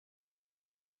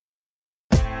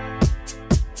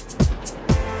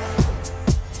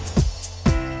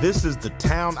This is the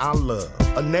town I love,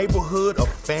 a neighborhood of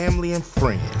family and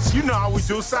friends. You know how we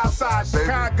do, Southside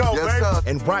Chicago, yes, baby. Sir.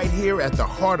 And right here at the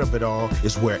heart of it all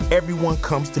is where everyone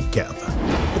comes together,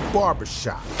 the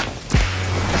Barbershop.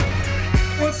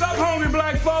 What's up, homie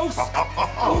black folks?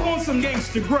 Who wants some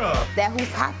gangsta grub? That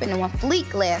who's hopping on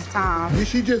fleek last time. Did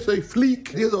she just say fleek?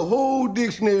 There's a whole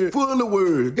dictionary full of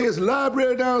words. There's a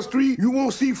library down the street. You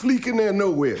won't see fleek in there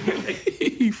nowhere.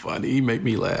 He funny. He make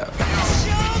me laugh.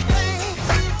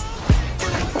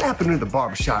 What happened to the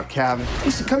barbershop, Calvin?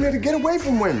 You should come here to get away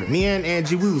from women. Me and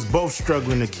Angie, we was both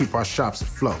struggling to keep our shops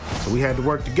afloat, so we had to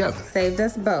work together. Saved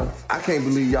us both. I can't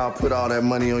believe y'all put all that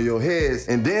money on your heads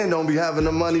and then don't be having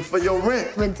the money for your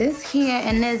rent. With this here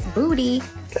and this booty,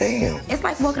 Damn. it's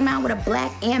like walking around with a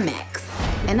black Amex.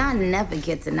 And I never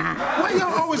get denied. Why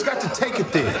y'all always got to take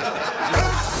it there?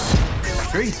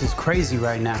 Streets is crazy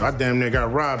right now. I damn near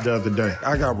got robbed the other day.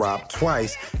 I got robbed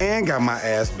twice and got my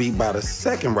ass beat by the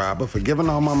second robber for giving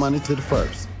all my money to the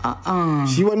first.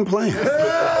 She wasn't playing.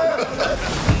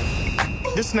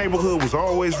 This neighborhood was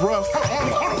always rough,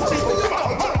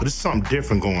 but it's something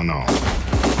different going on.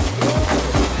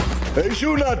 Hey,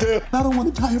 shooting out there. I don't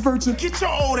want to die a virgin. Get your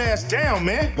old ass down,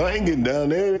 man. I ain't getting down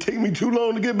there. It take me too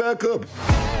long to get back up.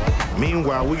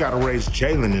 Meanwhile, we gotta raise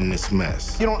Jalen in this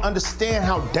mess. You don't understand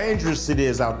how dangerous it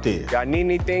is out there. Y'all need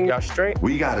anything? Y'all straight?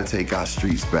 We gotta take our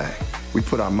streets back. We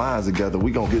put our minds together,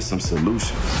 we gonna get some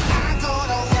solutions.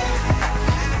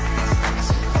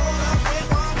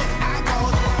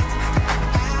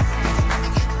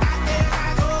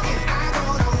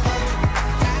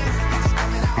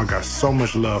 I got so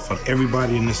much love for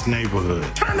everybody in this neighborhood.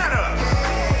 Turn that up!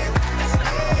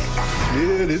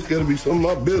 Yeah, this gotta be some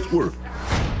of my best work.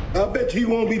 I bet he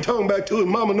won't be talking back to his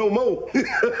mama no more.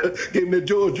 Give him that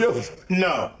George Jefferson.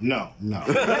 No.